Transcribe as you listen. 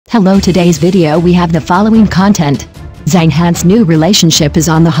Hello, today's video we have the following content. Zhang Han's new relationship is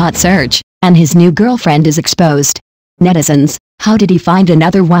on the hot search, and his new girlfriend is exposed. Netizens, how did he find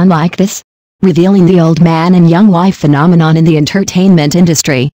another one like this? Revealing the old man and young wife phenomenon in the entertainment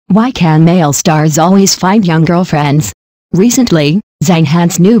industry. Why can male stars always find young girlfriends? Recently, Zhang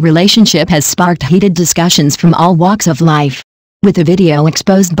Han's new relationship has sparked heated discussions from all walks of life. With a video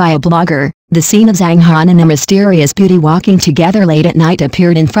exposed by a blogger, the scene of Zhang Han and a mysterious beauty walking together late at night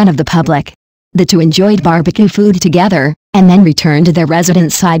appeared in front of the public. The two enjoyed barbecue food together, and then returned to their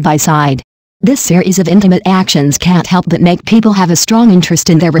residence side by side. This series of intimate actions can't help but make people have a strong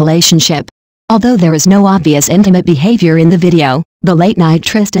interest in their relationship. Although there is no obvious intimate behavior in the video, the late-night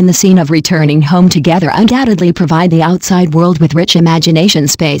tryst and the scene of returning home together undoubtedly provide the outside world with rich imagination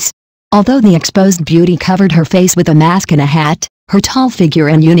space. Although the exposed beauty covered her face with a mask and a hat, her tall figure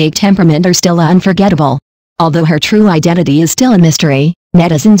and unique temperament are still unforgettable. Although her true identity is still a mystery,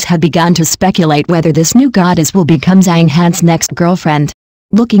 netizens have begun to speculate whether this new goddess will become Zhang Han's next girlfriend.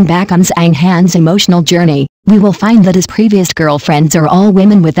 Looking back on Zhang Han's emotional journey, we will find that his previous girlfriends are all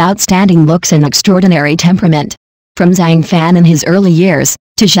women with outstanding looks and extraordinary temperament. From Zhang Fan in his early years,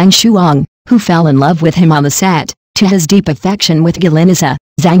 to Zhang Shuang, who fell in love with him on the set, to his deep affection with Galiniza,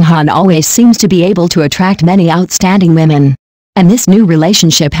 Zhang Han always seems to be able to attract many outstanding women. And this new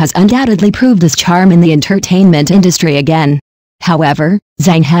relationship has undoubtedly proved his charm in the entertainment industry again. However,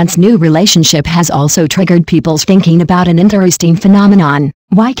 Zhang Han's new relationship has also triggered people's thinking about an interesting phenomenon.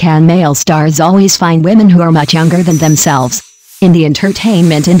 Why can male stars always find women who are much younger than themselves? In the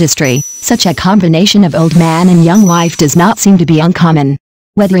entertainment industry, such a combination of old man and young wife does not seem to be uncommon.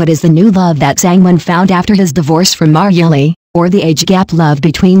 Whether it is the new love that Zhang Han found after his divorce from Ma Yili, or the age gap love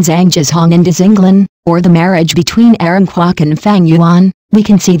between Zhang Zhihong and Zinglan, or the marriage between Aaron Kwok and Fang Yuan, we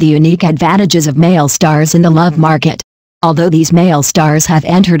can see the unique advantages of male stars in the love market. Although these male stars have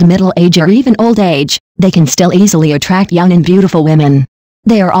entered middle age or even old age, they can still easily attract young and beautiful women.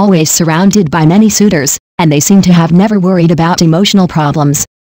 They are always surrounded by many suitors, and they seem to have never worried about emotional problems.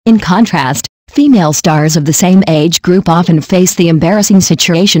 In contrast, female stars of the same age group often face the embarrassing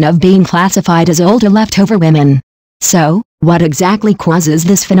situation of being classified as older leftover women. So, what exactly causes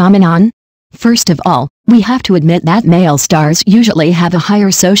this phenomenon? First of all, we have to admit that male stars usually have a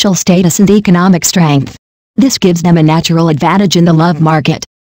higher social status and economic strength. This gives them a natural advantage in the love market.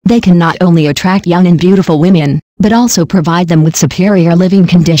 They can not only attract young and beautiful women, but also provide them with superior living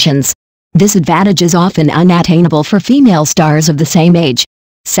conditions. This advantage is often unattainable for female stars of the same age.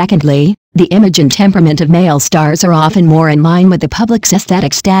 Secondly, the image and temperament of male stars are often more in line with the public's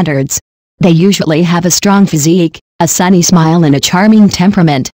aesthetic standards. They usually have a strong physique, a sunny smile and a charming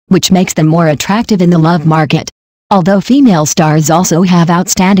temperament, which makes them more attractive in the love market. Although female stars also have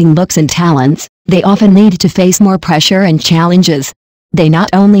outstanding looks and talents, they often need to face more pressure and challenges. They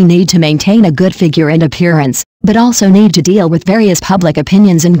not only need to maintain a good figure and appearance, but also need to deal with various public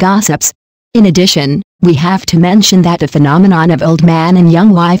opinions and gossips. In addition, we have to mention that the phenomenon of old man and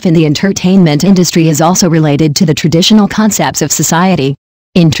young wife in the entertainment industry is also related to the traditional concepts of society.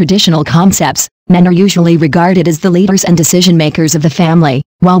 In traditional concepts, men are usually regarded as the leaders and decision-makers of the family,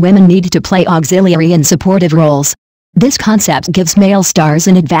 while women need to play auxiliary and supportive roles. This concept gives male stars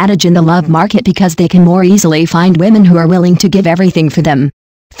an advantage in the love market because they can more easily find women who are willing to give everything for them.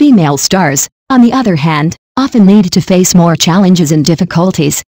 Female stars, on the other hand, often need to face more challenges and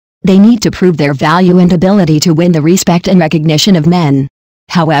difficulties. They need to prove their value and ability to win the respect and recognition of men.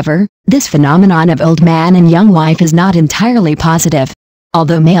 However, this phenomenon of old man and young wife is not entirely positive.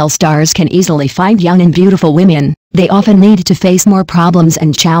 Although male stars can easily find young and beautiful women, they often need to face more problems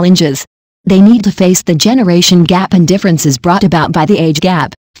and challenges. They need to face the generation gap and differences brought about by the age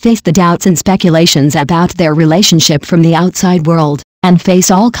gap, face the doubts and speculations about their relationship from the outside world, and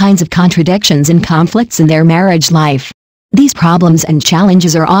face all kinds of contradictions and conflicts in their marriage life. These problems and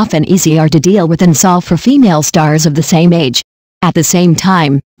challenges are often easier to deal with and solve for female stars of the same age. At the same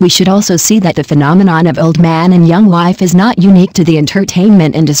time, we should also see that the phenomenon of old man and young wife is not unique to the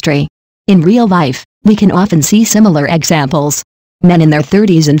entertainment industry. In real life, we can often see similar examples. Men in their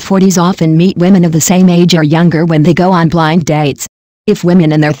 30s and 40s often meet women of the same age or younger when they go on blind dates. If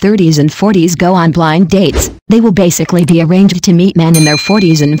women in their 30s and 40s go on blind dates, they will basically be arranged to meet men in their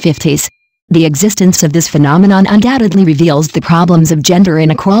 40s and 50s. The existence of this phenomenon undoubtedly reveals the problems of gender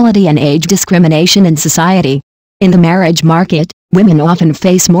inequality and age discrimination in society. In the marriage market, women often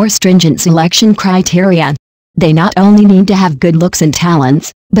face more stringent selection criteria. They not only need to have good looks and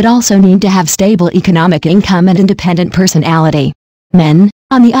talents, but also need to have stable economic income and independent personality. Men,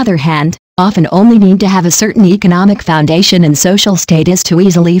 on the other hand, often only need to have a certain economic foundation and social status to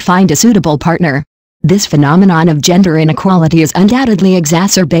easily find a suitable partner. This phenomenon of gender inequality has undoubtedly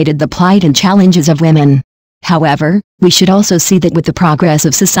exacerbated the plight and challenges of women. However, we should also see that with the progress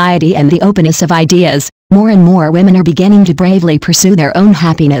of society and the openness of ideas, more and more women are beginning to bravely pursue their own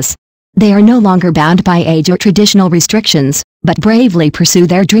happiness. They are no longer bound by age or traditional restrictions, but bravely pursue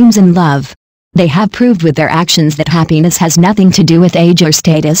their dreams and love. They have proved with their actions that happiness has nothing to do with age or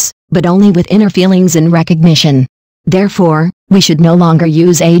status, but only with inner feelings and recognition. Therefore, we should no longer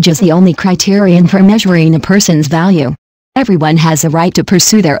use age as the only criterion for measuring a person's value. Everyone has a right to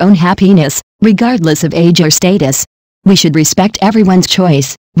pursue their own happiness, regardless of age or status. We should respect everyone's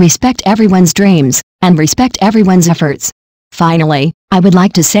choice, respect everyone's dreams, and respect everyone's efforts. Finally, I would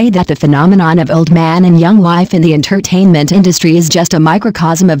like to say that the phenomenon of old man and young wife in the entertainment industry is just a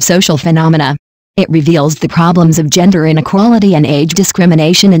microcosm of social phenomena. It reveals the problems of gender inequality and age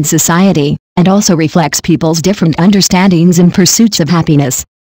discrimination in society, and also reflects people's different understandings and pursuits of happiness.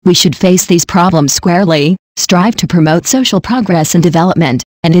 We should face these problems squarely, strive to promote social progress and development,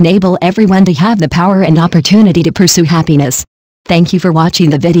 and enable everyone to have the power and opportunity to pursue happiness. Thank you for watching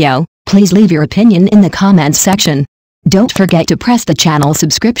the video. Please leave your opinion in the comments section. Don't forget to press the channel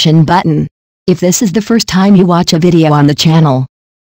subscription button. If this is the first time you watch a video on the channel,